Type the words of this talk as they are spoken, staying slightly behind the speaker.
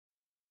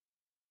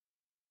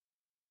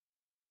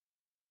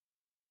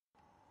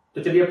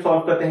तो चलिए अब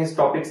सॉल्व करते हैं इस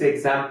टॉपिक से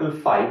एग्जाम्पल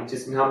 5,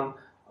 जिसमें हम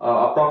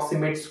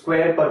अप्रोक्सीमेट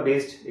स्क्वायर पर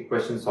बेस्ड एक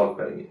क्वेश्चन सॉल्व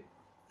करेंगे।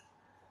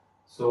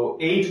 सो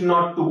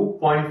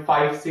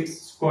 802.56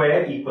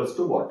 square equals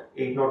to what?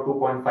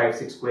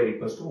 802.56 square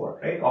equals to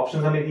what, right?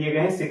 Options हमें दिए गए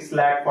हैं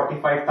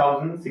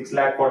 6,45,000,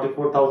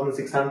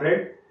 6,44,600,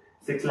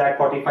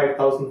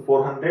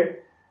 6,45,400,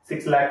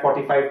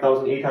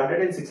 6,45,800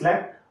 एंड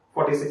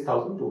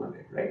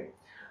 6,46,200, राइट?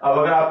 अब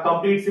अगर आप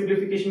कंप्लीट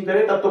सिंप्लीफिकेशन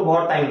करें तब तो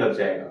बहुत टाइम लग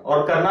जाएगा,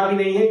 और करना भी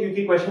नहीं है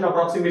क्योंकि क्वेश्चन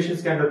अप्रोक्सीमेशन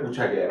के अंदर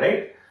पूछा गया है,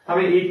 राइट?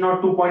 हमें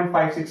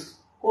 802.56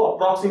 को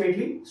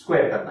अप्रोक्सीमेटली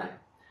स्क्वायर करना है।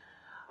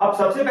 अब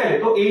सबसे पहले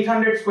तो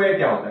 800 स्क्वायर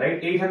क्या होता है,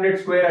 राइट? 800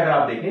 स्क्वायर अगर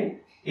आप देखें,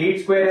 8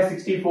 स्क्वायर है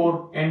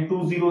 64 एंड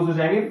 2 जीरोस हो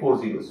जाएंगे 4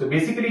 जीरो। सो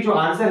बेसिकली जो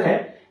आंसर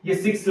है ये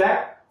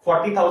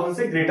 6,40,000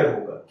 से ग्रेटर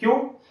होगा। क्यों?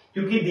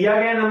 क्योंकि दिया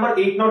गया नंबर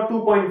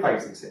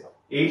 802.56 है।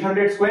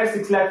 800 स्क्वायर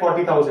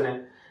 6,40,000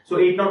 है, सो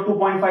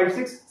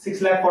 802.56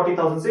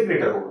 6,40,000 से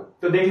ग्रेटर होगा।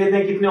 तो देख लेते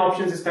हैं कितने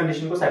ऑप्शंस इस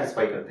कंडीशन को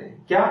सेटिस्फाई करते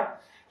हैं। क्या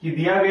कि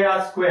दिया गया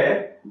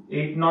square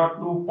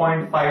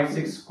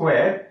 802.56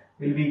 square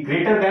will be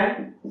greater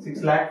than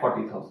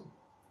 6,40,000।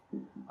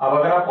 अब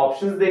अगर आप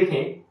ऑप्शंस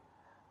देखें,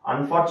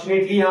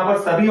 अनफॉर्चुनेटली यहां पर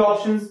सभी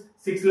ऑप्शंस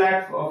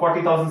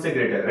 6,40,000 से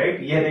ग्रेटर, राइट?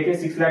 ये देखें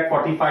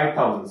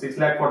 6,45,000,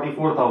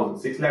 6,44,000,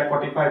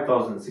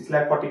 6,45,000,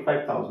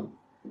 6,45,000,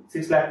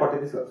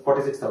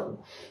 6,46,000,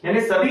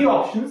 यानी सभी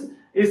ऑप्शंस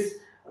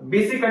इस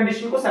बेसिक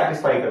कंडीशन को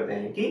सेटिस्फाई करते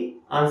हैं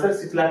कि आंसर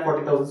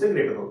 6,40,000 से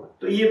ग्रेटर होगा।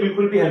 तो ये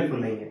बिल्कुल भी हेल्पफुल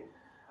नहीं है।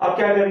 अब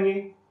क्या करेंगे?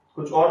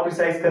 कुछ और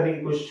प्रिसाइज करने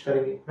की कोशिश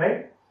करेंगे,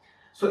 राइट?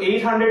 सो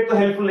 800 तो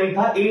हेल्पफुल नहीं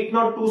था,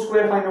 802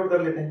 स्क्वायर फाइंड आउट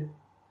कर लेते हैं।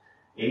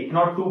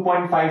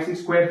 802.56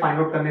 स्क्वायर फाइंड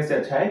आउट करने से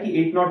अच्छा है कि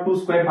 802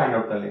 स्क्वायर फाइंड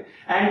आउट कर ले,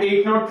 एंड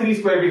 803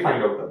 स्क्वायर भी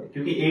फाइंड आउट कर ले,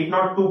 क्योंकि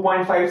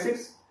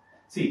 802.56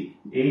 सी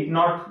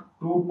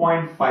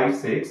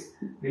 802.56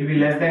 will be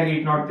less than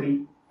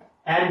 803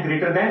 and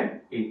greater than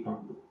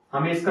 802।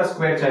 हमें इसका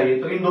स्क्वायर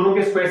चाहिए, तो इन दोनों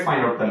के स्क्वायर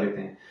फाइंड आउट कर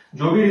लेते हैं।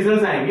 जो भी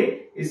रिजल्ट्स आएंगे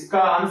इसका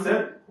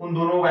आंसर उन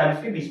दोनों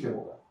वैल्यूज के बीच में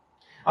होगा।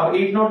 अब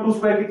 802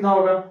 स्क्वायर कितना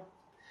होगा?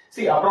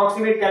 सी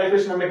अप्रोक्सीमेट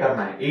कैलकुलेशन हमें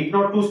करना है।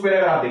 802 स्क्वायर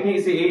अगर आप देखें,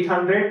 इसे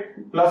 800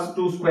 प्लस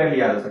 2 स्क्वायर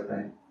लिया जा सकता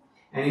है,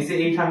 एंड इसे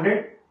 800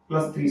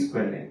 प्लस 3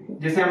 स्क्वायर लेंगे,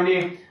 जैसे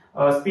हमने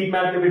स्पीड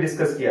मैथ में भी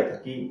डिस्कस किया था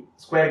कि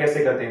स्क्वायर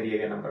कैसे करते हैं दिए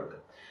गए नंबर का।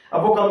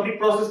 अब वो कंप्लीट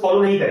प्रोसेस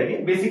फॉलो नहीं करेंगे।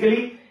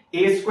 बेसिकली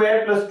ए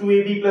square plus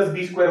 2ab plus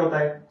B square होता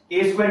है।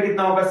 ए स्क्वायर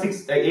कितना होगा?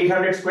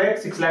 800 स्क्वायर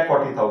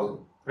 6,40,000,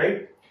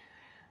 राइट?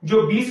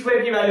 जो बी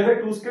स्क्वायर की वैल्यू है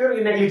 2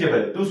 स्क्वायर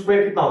नेग्लिजिबल। 2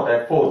 स्क्वायर कितना होता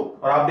है?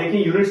 4। और आप देखें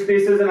unit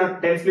places and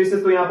tenth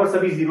places, तो यहां पर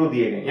सभी जीरो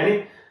दिए गए,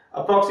 यानी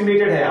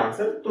अप्रोक्सीमेटेड है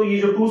आंसर। तो ये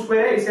जो 2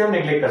 स्क्वायर है इसे हम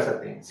नेग्लेक्ट कर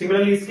सकते हैं।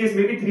 सिमिलरली इस केस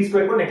में भी 3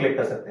 स्क्वायर को नेग्लेक्ट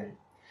कर सकते हैं।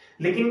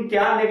 लेकिन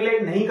क्या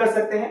नेग्लेक्ट नहीं कर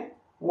सकते हैं?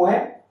 वो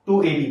है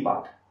 2ab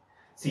पार्ट।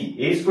 सी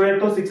ए स्क्वायर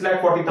तो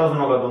 6,40,000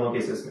 होगा दोनों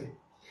केसेस में,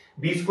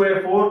 B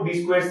square 4, B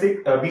square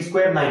 6, B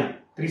square 9,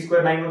 3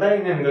 square 9 होता है,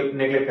 इन्हें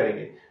नेग्लेक्ट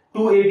करेंगे।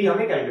 2ab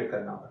हमें कैलकुलेट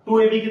करना होगा।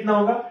 2ab कितना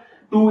होगा?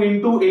 2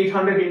 into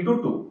 800 into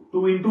 2,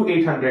 2 into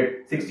 800,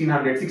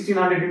 1600,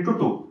 1600 into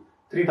 2,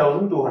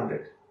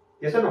 3,200.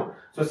 Yes or no?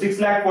 So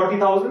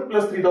 6,40,000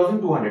 plus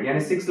 3,200,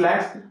 यानी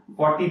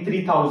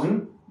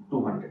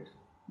 6,43,200.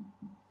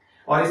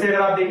 और इसे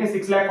अगर आप देखें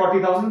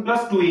 6,40,000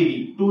 plus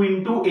 2ab, 2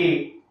 into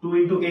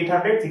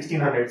 800,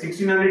 1600,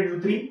 1600 into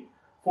 3,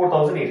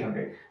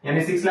 4,800,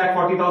 यानी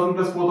 6,40,000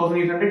 plus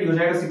 4,800 ये हो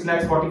जाएगा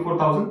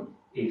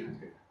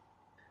 6,44,800।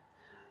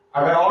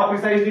 अगर और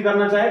प्रिसाइजली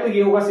करना चाहे तो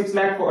ये होगा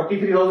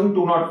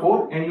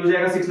 6,43,204 एंड ये हो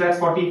जाएगा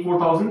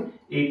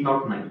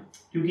 6,44,809,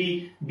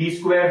 क्योंकि बी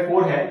स्क्वायर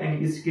 4 है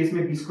एंड इस केस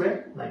में बी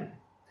स्क्वायर 9 है।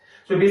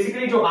 सो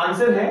बेसिकली जो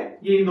आंसर है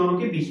ये इन दोनों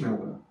के बीच में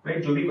होगा,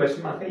 राइट? जो भी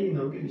क्वेश्चन आता है ये इन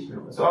दोनों के बीच में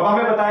होगा। सो अब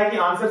हमें पता है कि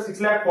आंसर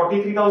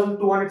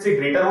 6,43,200 से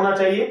ग्रेटर होना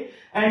चाहिए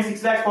एंड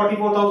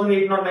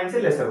 6,44,809 से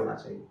लेसर होना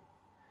चाहिए।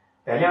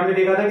 पहले हमने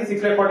देखा था कि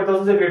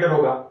 6,40,000 से ग्रेटर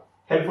होगा,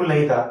 हेल्पफुल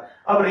नहीं था।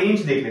 अब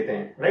रेंज देख लेते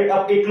हैं, राइट?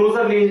 अब एक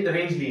क्लोजर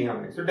रेंज ली है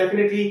हमने, सो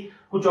डेफिनेटली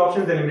कुछ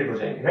ऑप्शंस एलिमिनेट हो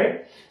जाएंगे,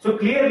 right? So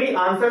clearly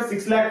answer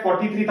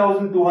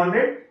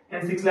 6,43,200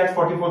 and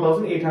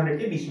 6,44,800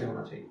 के बीच में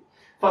होना चाहिए।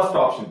 फर्स्ट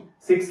ऑप्शन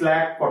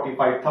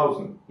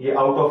 6,45,000 ये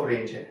आउट ऑफ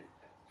रेंज है,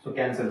 सो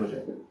कैंसिल हो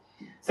जाएगा।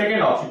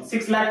 सेकेंड ऑप्शन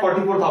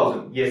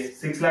 6,44,000,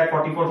 यस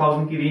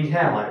 6,44,000 की रेंज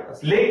है हमारे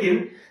पास,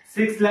 लेकिन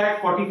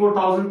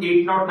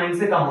 6,44,809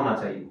 से कम होना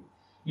चाहिए।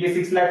 ये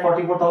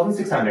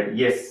 6,44,600,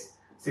 यस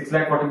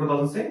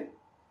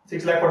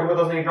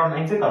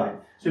 6,44,809 से कम है।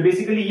 सो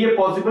बेसिकली ये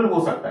पॉसिबल हो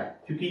सकता है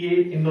क्योंकि ये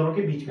इन दोनों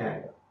के बीच में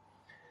आएगा।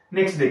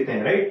 नेक्स्ट देखते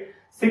हैं, राइट?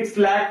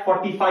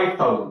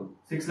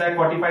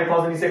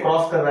 6,45,000 इसे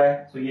क्रॉस कर रहा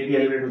है, सो ये भी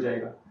एलिमिनेट हो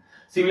जाएगा।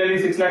 सिमिलरली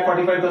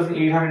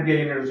 6,45,800 भी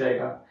एलिमिनेट हो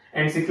जाएगा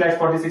एंड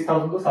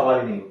 6,46,000 तो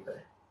सवाल ही नहीं होता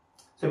है।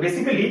 सो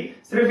बेसिकली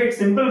सिर्फ एक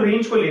सिंपल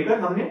रेंज को लेकर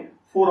हमने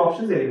 4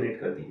 ऑप्शंस एलिमिनेट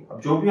कर दिए।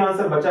 अब जो भी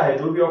आंसर बचा है,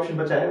 जो भी ऑप्शन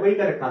बचा है वही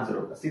करेक्ट आंसर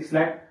होगा,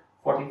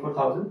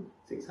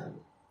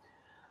 6,44,600।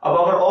 अब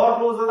अगर और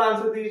क्लोजर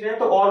आंसर दिए जाए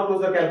तो और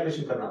क्लोजर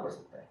कैलकुलेशन करना पड़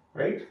सकता है,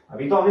 राइट?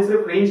 अभी तो हमने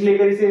सिर्फ रेंज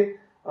लेकर इसे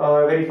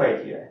वेरीफाई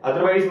किया है,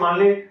 अदरवाइज मान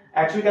ले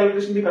एक्चुअल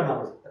कैलकुलेशन भी करना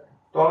पड़ सकता है।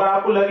 तो अगर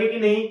आपको लगे कि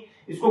नहीं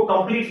इसको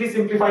कंप्लीटली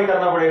सिंप्लीफाई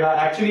करना पड़ेगा,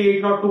 एक्चुअली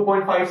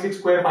 802.56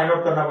 स्क्वायर फाइंड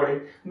आउट करना पड़े,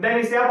 देन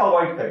इसे आप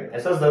अवॉइड करें।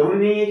 ऐसा जरूरी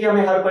नहीं है कि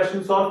हमें हर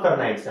क्वेश्चन सॉल्व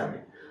करना है एग्जाम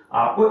में,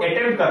 आपको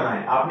अटेम्प्ट करना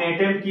है। आपने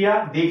अटेम्प्ट किया,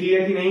 देख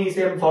लिया कि नहीं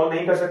इसे हम सॉल्व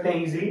नहीं कर सकते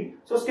हैं इजीली,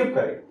 सो स्किप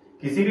करें।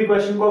 किसी भी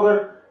क्वेश्चन को अगर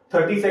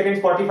 30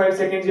 सेकंड्स, 45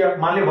 सेकंड्स या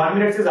मान ले 1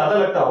 मिनट से ज्यादा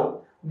लगता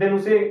हो, देन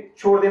उसे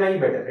छोड़ देना ही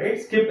बेटर है,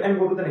 skip and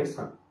go to the next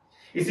one.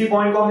 इसी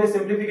पॉइंट को हमने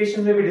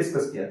सिंप्लीफिकेशन में भी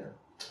डिस्कस किया था,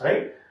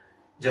 राइट।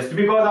 जस्ट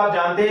बिकॉज आप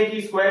जानते हैं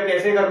कि स्क्वायर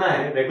कैसे करना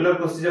है रेगुलर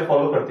प्रोसीजर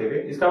फॉलो करते हुए,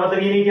 इसका मतलब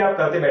ये नहीं कि आप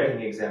करते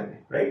बैठेंगे एग्जाम में,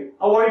 राइट।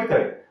 अवॉइड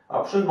करें,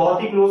 ऑप्शन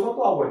बहुत ही क्लोज हो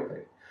तो अवॉइड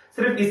करें।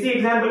 सिर्फ इसी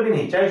एग्जाम्पल भी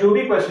नहीं, चाहे जो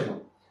भी क्वेश्चन हो,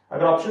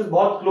 अगर ऑप्शंस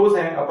बहुत क्लोज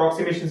हैं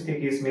अप्रोक्सीमेशन के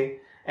केस में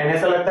एंड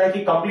ऐसा लगता है कि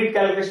कंप्लीट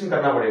कैलकुलेशन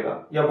करना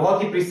पड़ेगा या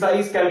बहुत ही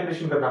प्रिसाइज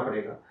कैलकुलेशन करना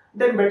पड़ेगा,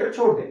 देन बेटर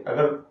छोड़ दे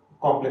अगर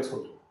कॉम्प्लेक्स हो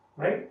तो,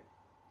 राइट।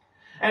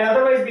 एंड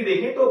अदरवाइज भी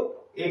देखें तो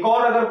एक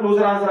और अगर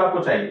क्लोजर आंसर आपको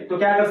चाहिए तो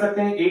क्या कर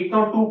सकते हैं,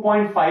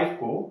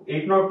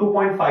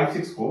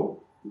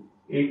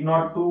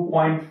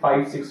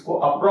 802.56 को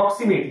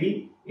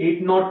अप्रोक्सीमेटली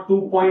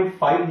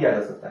 802.5 लिया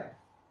जा सकता है।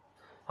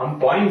 हम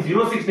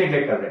 0.06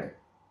 नेग्लेक्ट कर रहे हैं।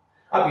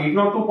 अब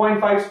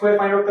 802.5 स्क्वायर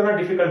फाइंड आउट करना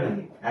डिफिकल्ट नहीं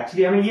है,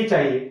 एक्चुअली हमें ये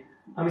चाहिए,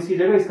 हम इसकी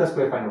जगह इसका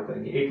स्क्वायर फाइंड आउट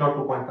करेंगे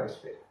 802.5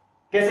 स्क्वायर।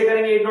 कैसे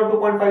करेंगे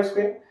 802.5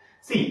 स्क्वायर?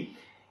 सी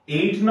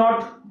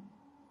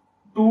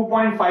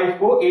 802.5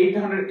 को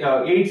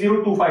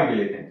 8025 ले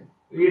लेते हैं,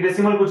 ये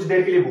डेसिमल कुछ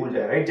देर के लिए भूल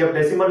जाए, राइट। जब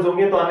डेसिमल्स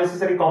होंगे तो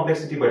अननेसेसरी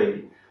कॉम्प्लेक्सिटी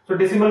बढ़ेगी, तो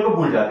डेसिमल को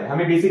भूल जाते हैं।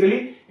 हमें बेसिकली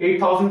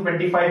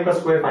 8025 का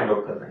स्क्वायर फाइंड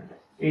आउट करना है,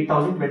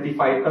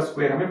 8025 का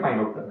स्क्वायर हमें फाइंड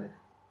आउट करना है।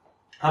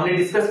 हमने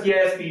डिस्कस किया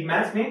है स्पीड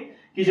मैथ्स में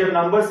कि जब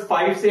नंबर्स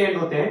 5 से एंड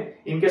होते हैं,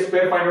 इनके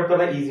स्क्वायर फाइंड आउट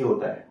करना इजी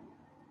होता है,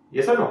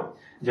 यस और नो।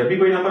 जब भी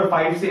कोई नंबर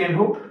 5 से एंड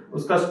हो,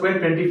 उसका स्क्वायर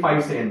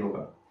 25 से एंड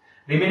होगा।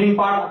 Remaining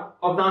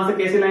part of the answer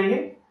कैसे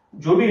लाएंगे,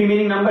 जो भी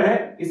रिमेनिंग नंबर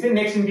है इसे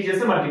नेक्स्ट इंटीजर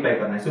से मल्टीप्लाई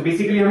करना है। सो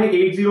बेसिकली हमें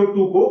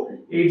 802 को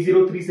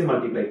 803 से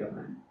मल्टीप्लाई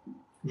करना है।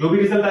 जो भी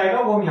रिजल्ट आएगा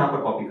वो हम यहां पर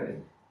कॉपी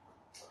करेंगे,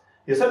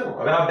 ये सर।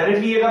 अगर आप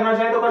डायरेक्टली ये करना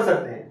चाहें तो कर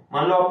सकते हैं।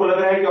 मान लो आपको लग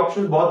रहा है कि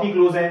ऑप्शन बहुत ही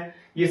क्लोज है,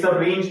 ये सब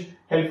रेंज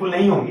हेल्पफुल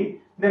नहीं होंगी,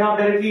 देन आप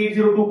डायरेक्टली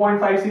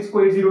 802.56 को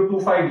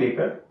 8025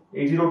 लेकर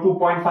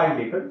 802.5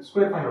 लेकर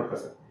स्क्वायर फाइंड आउट कर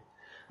सकते हैं।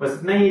 बस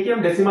इतना ही है कि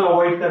हम डेसिमल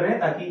अवॉइड कर रहे हैं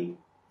ताकि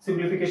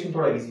सिंप्लीफिकेशन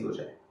थोड़ा इजी हो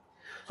जाए।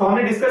 तो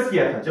हमने डिस्कस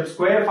किया था जब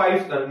स्क्वायर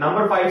 5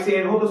 नंबर 5 से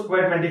एंड हो तो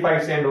स्क्वायर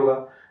 25 से एंड होगा।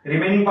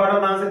 Remaining part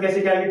of the answer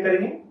कैसे कैलकुलेट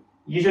करेंगे,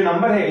 ये जो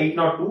नंबर है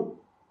 802,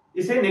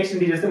 इसे नेक्स्ट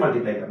इंटीजर से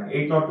मल्टीप्लाई करना है,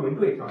 802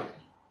 into 803।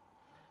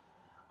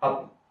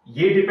 अब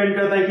ये डिपेंड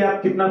करता है कि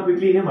आप कितना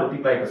क्विकली इन्हें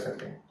मल्टीप्लाई कर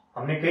सकते हैं।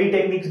 हमने कई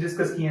टेक्निक्स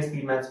डिस्कस की हैं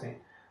स्पीड मैथ्स में,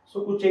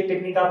 सो कुछ एक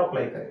टेक्निक आप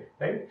अप्लाई करें,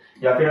 राइट।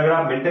 या फिर अगर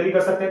आप मेंटली कर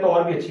सकते हैं तो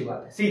और भी अच्छी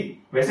बात है।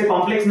 सी वैसे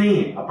कॉम्प्लेक्स नहीं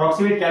है,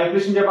 अप्रोक्सीमेट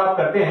कैलकुलेशन जब आप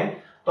करते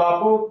हैं तो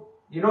आपको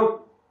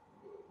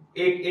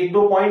एक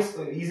दो पॉइंट्स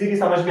इजीली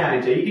समझ में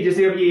आने चाहिए कि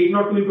जैसे अब ये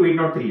 802 into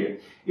 803 है,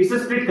 इसे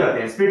स्प्लिट करते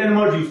हैं, स्प्लिट एंड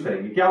मर्ज यूज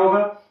करेंगे। क्या होगा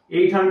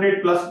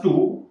 800 plus 2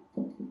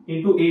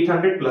 into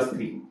 800 plus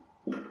 3,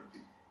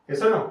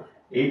 यस और नो।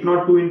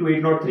 802 into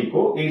 803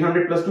 को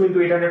 800 plus 2 into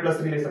 800 plus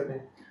 3 ले सकते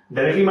हैं।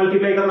 डायरेक्टली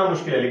मल्टीप्लाई करना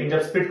मुश्किल है, लेकिन जब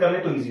स्प्लिट कर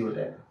लें तो इजी हो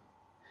जाएगा।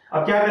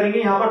 अब क्या करेंगे,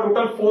 यहां पर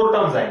टोटल 4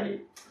 टर्म्स आएंगे,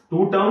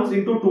 2 terms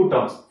into 2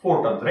 terms,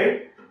 4 terms,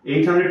 right.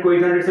 800 को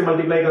 800 से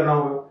मल्टीप्लाई करना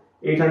होगा,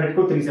 800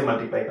 को 3 से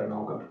मल्टीप्लाई करना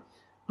होगा,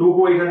 2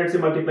 को 800 से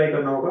मल्टीप्लाई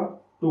करना होगा,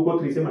 2 को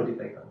 3 से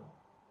मल्टीप्लाई करना होगा।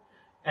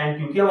 एंड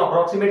क्योंकि हम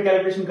अप्रोक्सीमेट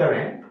कैलकुलेशन कर रहे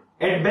हैं,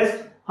 एट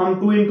बेस्ट हम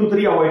 2 into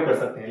 3 अवॉइड कर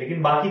सकते हैं,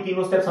 लेकिन बाकी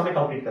तीनों स्टेप्स हमें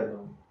कंप्लीट करने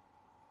होंगे,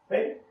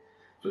 राइट।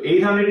 तो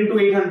 800 into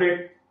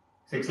 800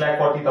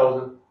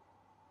 6,40,000,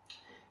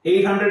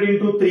 800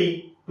 into 3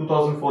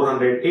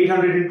 2,400,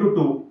 800 into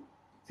 2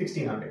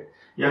 1,600।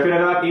 या फिर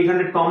अगर आप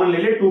 800 कॉमन ले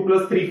ले, 2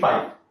 plus 3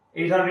 5,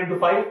 800 into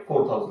 5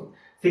 4,000,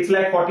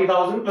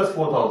 6,40,000 plus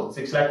 4,000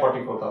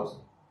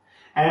 6,44,000।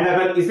 एंड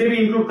अगर इसे भी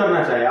इंक्लूड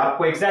करना चाहे,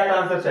 आपको एग्जैक्ट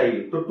आंसर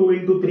चाहिए, तो 2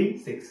 into 3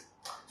 6।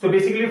 सो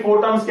बेसिकली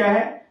 4 टर्म्स क्या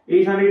है,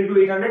 800 into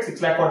 800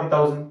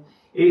 6,40,000,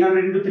 800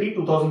 into 3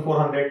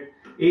 2,400,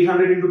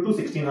 800 into 2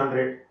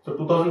 1,600, so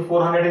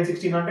 2,400 and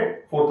 1,600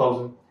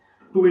 4,000,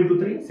 2 into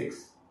 3 6,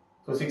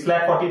 so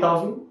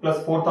 6,40,000 plus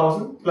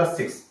 4,000 plus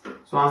 6,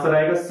 so answer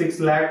आएगा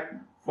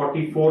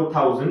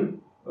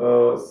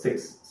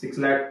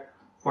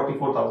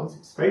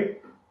 6,44,006,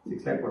 राइट,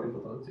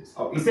 6,44,006।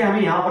 और इसे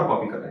हमें यहां पर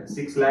कॉपी करना है,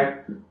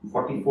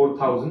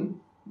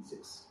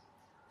 6,44,006।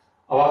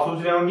 अब आप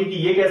सोच रहे होंगे कि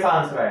ये कैसा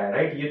आंसर आया,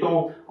 राइट, ये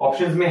तो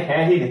ऑप्शंस में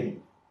है ही नहीं,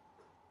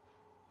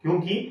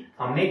 क्योंकि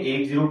हमने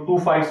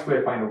 8025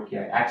 स्क्वायर फाइंड आउट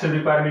किया है। एक्चुअल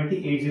रिक्वायरमेंट थी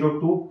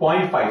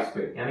 802.5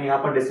 स्क्वायर, यानी यहां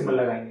पर डेसिमल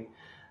लगाएंगे,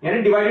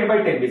 यानी डिवाइडेड बाय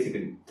 10।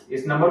 बेसिकली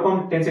इस नंबर को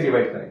हम 10 से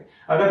डिवाइड करें,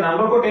 अगर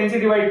नंबर को 10 से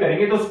डिवाइड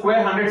करेंगे तो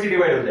स्क्वायर 100 से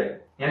डिवाइड हो जाएगा,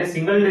 यानी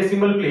सिंगल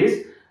डेसिमल प्लेस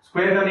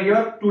स्क्वायर करने के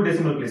बाद 2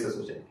 डेसिमल प्लेसेस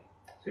हो जाएंगे।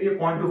 तो ये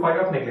 0.25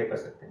 आप नेग्लेक्ट कर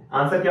सकते हैं।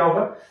 आंसर क्या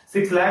होगा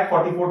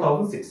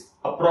 6,44,006,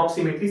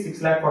 अप्रोक्सीमेटली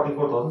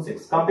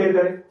 6,44,006। कंपेयर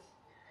करें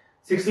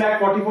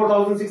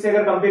 6,44,006 से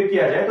अगर कंपेयर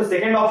किया जाए तो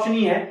सेकंड ऑप्शन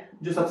ही है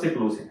जो सबसे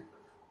क्लोज है,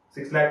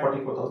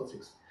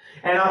 6,44,006।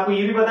 एंड आपको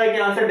ये भी पता है कि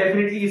आंसर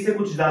डेफिनेटली इससे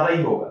कुछ ज्यादा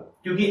ही होगा,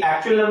 क्योंकि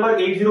एक्चुअल नंबर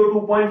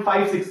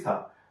 802.56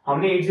 था,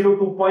 हमने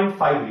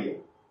 802.5 लिया।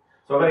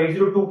 तो अगर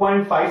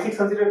 802.56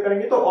 कंसीडर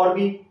करेंगे तो और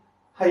भी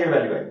हायर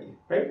वैल्यू आएगी।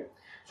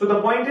 सो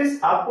द पॉइंट इज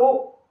आपको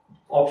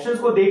ऑप्शंस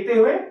को देखते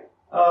हुए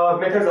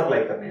मेथड्स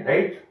अप्लाई करने हैं,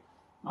 राइट?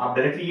 आप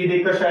डायरेक्टली ये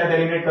देखकर शायद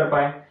एलिमिनेट कर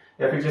पाए,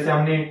 या फिर जैसे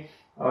हमने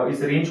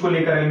इस रेंज को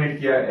लेकर एलिमिनेट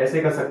किया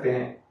ऐसे कर सकते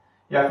हैं,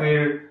 या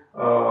फिर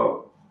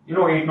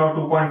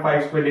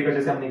 802.5 स्क्वायर लेकर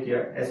जैसे हमने किया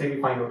ऐसे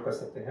भी फाइंड आउट कर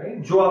सकते हैं, राइट?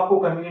 जो आपको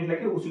कन्वीनियंट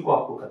लगे उसी को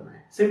आपको करना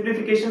है।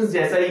 सिंप्लीफिकेशन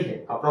जैसा ही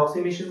है,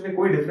 अप्रोक्सीमेशन में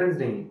कोई डिफरेंस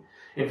नहीं है।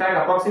 इनफैक्ट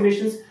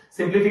अप्रोक्सीमेशन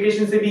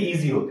सिंप्लीफिकेशन से भी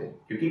इजी होते हैं,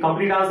 क्योंकि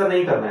कंप्लीट आंसर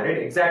नहीं करना है, राइट?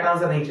 एग्जैक्ट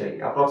आंसर नहीं चाहिए,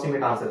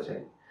 अप्रोक्सीमेट आंसर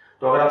चाहिए।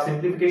 तो अगर आप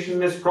सिंप्लीफिकेशन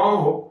में स्ट्रांग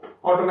हो,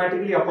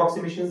 ऑटोमेटिकली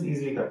अप्रोक्सीमेशन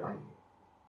इजीली कर पाएंगे।